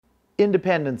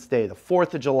Independence Day, the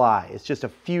 4th of July, is just a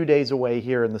few days away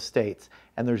here in the States,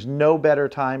 and there's no better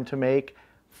time to make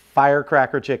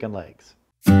firecracker chicken legs.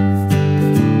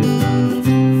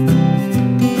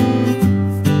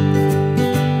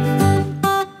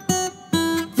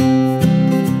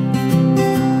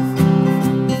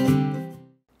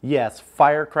 Yes,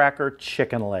 firecracker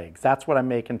chicken legs. That's what I'm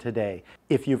making today.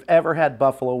 If you've ever had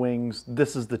buffalo wings,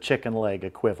 this is the chicken leg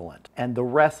equivalent. And the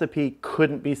recipe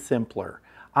couldn't be simpler.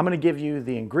 I'm going to give you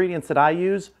the ingredients that I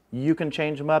use. You can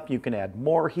change them up. You can add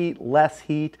more heat, less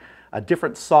heat, a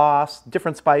different sauce,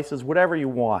 different spices, whatever you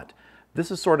want. This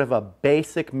is sort of a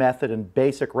basic method and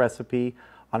basic recipe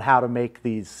on how to make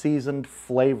these seasoned,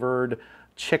 flavored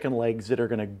chicken legs that are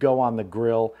going to go on the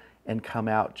grill and come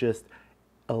out just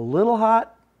a little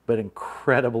hot, but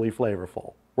incredibly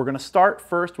flavorful. We're going to start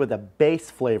first with a base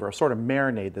flavor, a sort of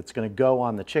marinade that's going to go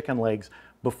on the chicken legs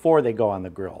before they go on the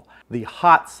grill. The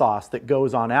hot sauce that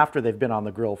goes on after they've been on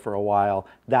the grill for a while,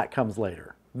 that comes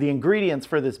later. The ingredients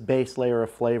for this base layer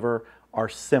of flavor are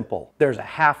simple. There's a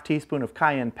half teaspoon of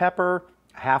cayenne pepper,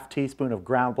 a half teaspoon of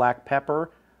ground black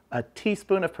pepper, a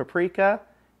teaspoon of paprika,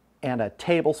 and a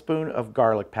tablespoon of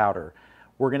garlic powder.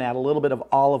 We're going to add a little bit of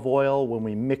olive oil when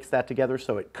we mix that together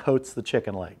so it coats the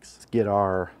chicken legs. Let's get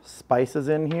our spices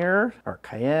in here, our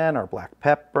cayenne, our black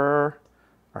pepper,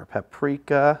 our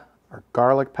paprika, our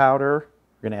garlic powder.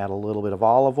 We're going to add a little bit of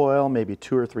olive oil, maybe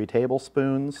 2 or 3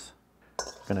 tablespoons.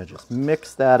 We're going to just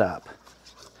mix that up.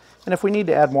 And if we need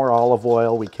to add more olive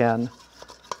oil, we can.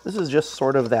 This is just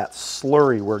sort of that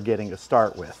slurry we're getting to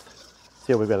start with.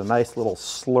 See how we've got a nice little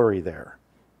slurry there.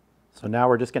 So now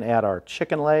we're just going to add our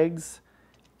chicken legs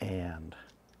and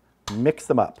mix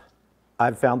them up.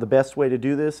 I've found the best way to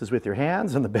do this is with your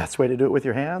hands, and the best way to do it with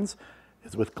your hands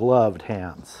is with gloved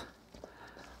hands.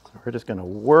 So we're just going to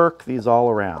work these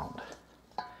all around.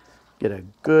 Get a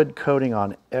good coating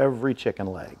on every chicken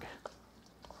leg.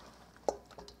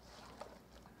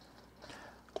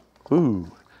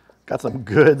 Ooh, got some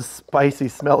good spicy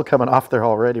smell coming off there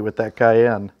already with that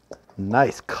cayenne.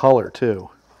 Nice color too.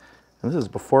 And this is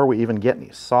before we even get any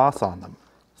sauce on them.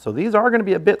 So these are going to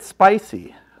be a bit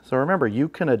spicy. So remember, you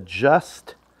can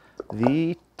adjust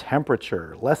the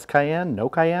temperature. Less cayenne, no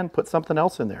cayenne, put something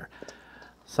else in there.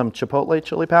 Some chipotle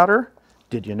chili powder.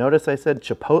 Did you notice I said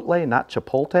chipotle, not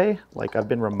chipotle, like I've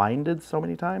been reminded so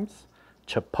many times?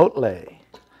 Chipotle.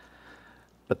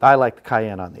 But I like the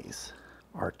cayenne on these.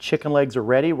 Our chicken legs are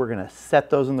ready. We're going to set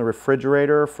those in the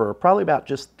refrigerator for probably about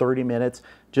just 30 minutes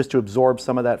just to absorb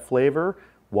some of that flavor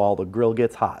while the grill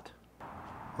gets hot.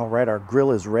 All right, our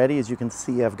grill is ready. As you can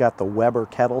see, I've got the Weber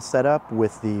Kettle set up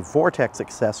with the Vortex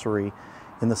accessory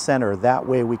in the center. That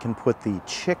way we can put the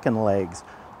chicken legs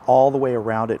all the way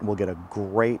around it and we'll get a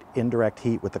great indirect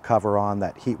heat with the cover on.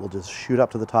 That heat will just shoot up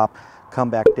to the top, come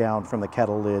back down from the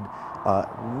kettle lid.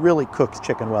 Really cooks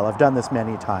chicken well. I've done this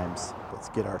many times. Let's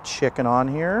get our chicken on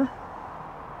here.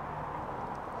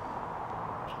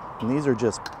 And these are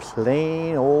just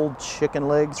plain old chicken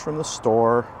legs from the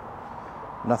store.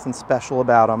 Nothing special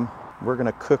about them. We're going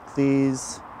to cook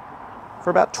these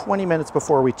for about 20 minutes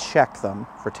before we check them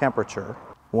for temperature.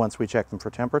 Once we check them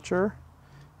for temperature,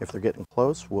 if they're getting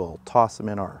close, we'll toss them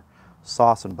in our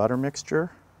sauce and butter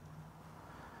mixture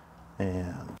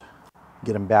and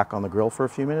get them back on the grill for a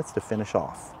few minutes to finish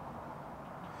off.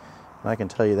 And I can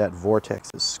tell you that Vortex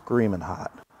is screaming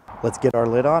hot. Let's get our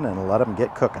lid on and let them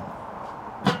get cooking.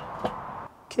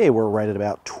 Okay, we're right at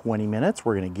about 20 minutes.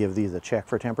 We're going to give these a check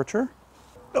for temperature.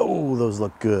 Oh, those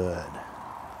look good.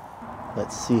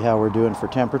 Let's see how we're doing for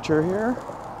temperature here.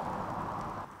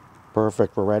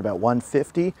 Perfect, we're right about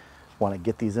 150. Want to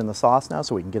get these in the sauce now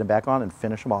so we can get them back on and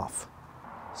finish them off.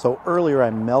 So earlier I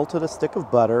melted a stick of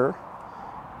butter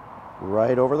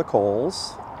right over the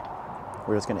coals.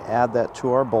 We're just going to add that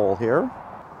to our bowl here.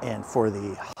 And for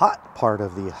the hot part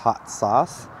of the hot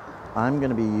sauce, I'm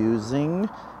going to be using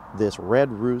this Red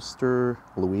Rooster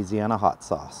Louisiana hot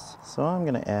sauce. So I'm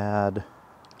going to add,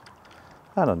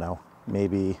 I don't know,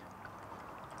 maybe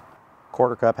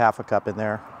quarter cup, half a cup in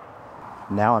there.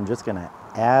 Now I'm just going to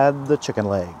add the chicken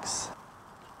legs.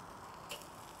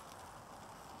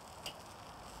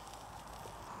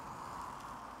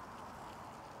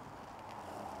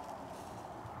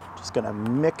 Just going to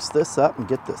mix this up and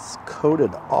get this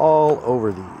coated all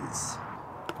over these.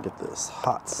 Get this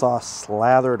hot sauce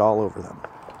slathered all over them.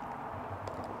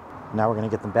 Now we're going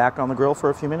to get them back on the grill for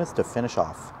a few minutes to finish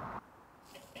off.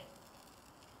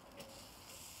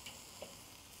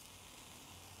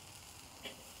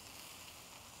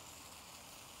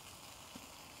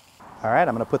 All right,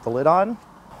 I'm going to put the lid on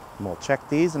and we'll check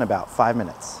these in about 5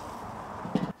 minutes.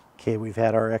 Okay, we've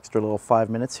had our extra little 5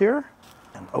 minutes here.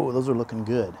 And oh, those are looking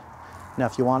good. Now,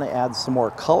 if you want to add some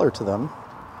more color to them,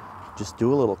 just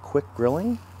do a little quick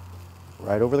grilling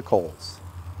right over the coals.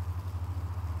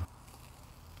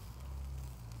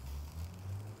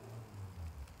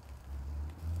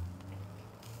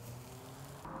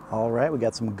 All right, we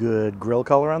got some good grill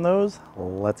color on those.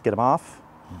 Let's get them off,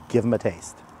 give them a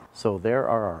taste. So there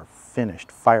are our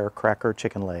finished Firecracker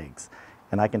chicken legs.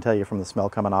 And I can tell you from the smell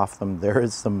coming off them, there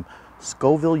is some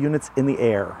Scoville units in the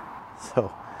air.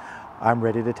 So I'm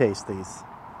ready to taste these.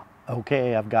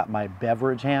 Okay, I've got my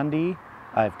beverage handy.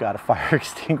 I've got a fire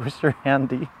extinguisher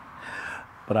handy,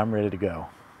 but I'm ready to go.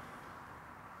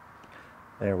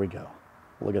 There we go.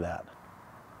 Look at that.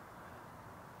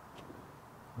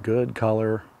 Good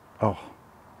color. Oh,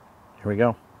 here we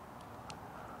go.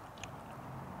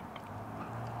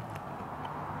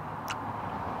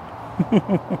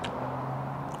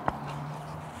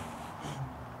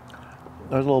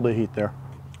 There's a little bit of heat there.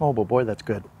 Oh, but boy, that's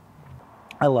good.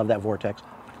 I love that Vortex.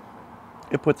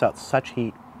 It puts out such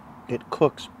heat. It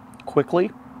cooks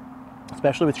quickly,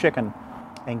 especially with chicken,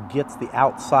 and gets the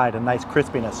outside a nice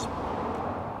crispiness.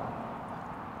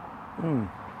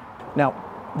 Now,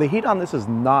 the heat on this is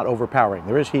not overpowering.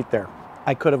 There is heat there.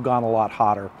 I could have gone a lot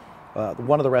hotter.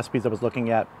 One of the recipes I was looking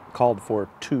at called for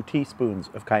 2 teaspoons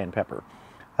of cayenne pepper.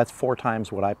 That's 4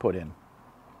 times what I put in.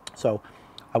 So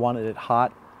I wanted it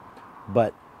hot,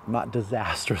 but not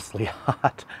disastrously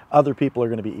hot. Other people are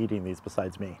going to be eating these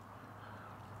besides me.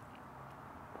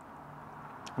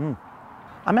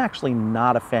 I'm actually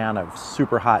not a fan of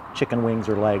super hot chicken wings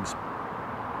or legs.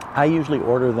 I usually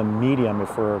order them medium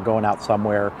if we're going out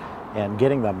somewhere and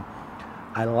getting them.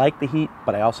 I like the heat,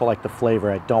 but I also like the flavor.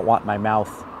 I don't want my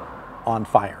mouth on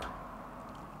fire.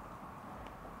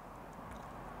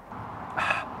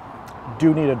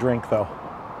 Do need a drink though.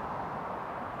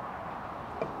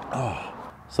 Oh.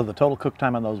 So the total cook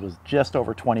time on those was just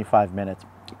over 25 minutes.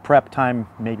 Prep time,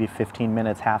 maybe 15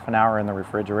 minutes, half an hour in the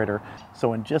refrigerator.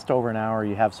 So in just over an hour,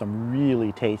 you have some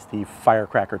really tasty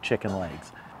Firecracker chicken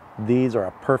legs. These are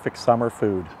a perfect summer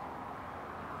food.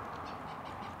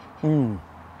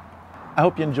 I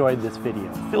hope you enjoyed this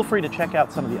video. Feel free to check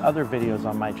out some of the other videos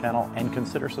on my channel and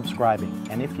consider subscribing.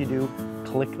 And if you do,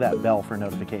 click that bell for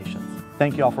notifications.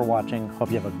 Thank you all for watching. Hope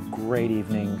you have a great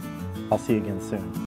evening. I'll see you again soon.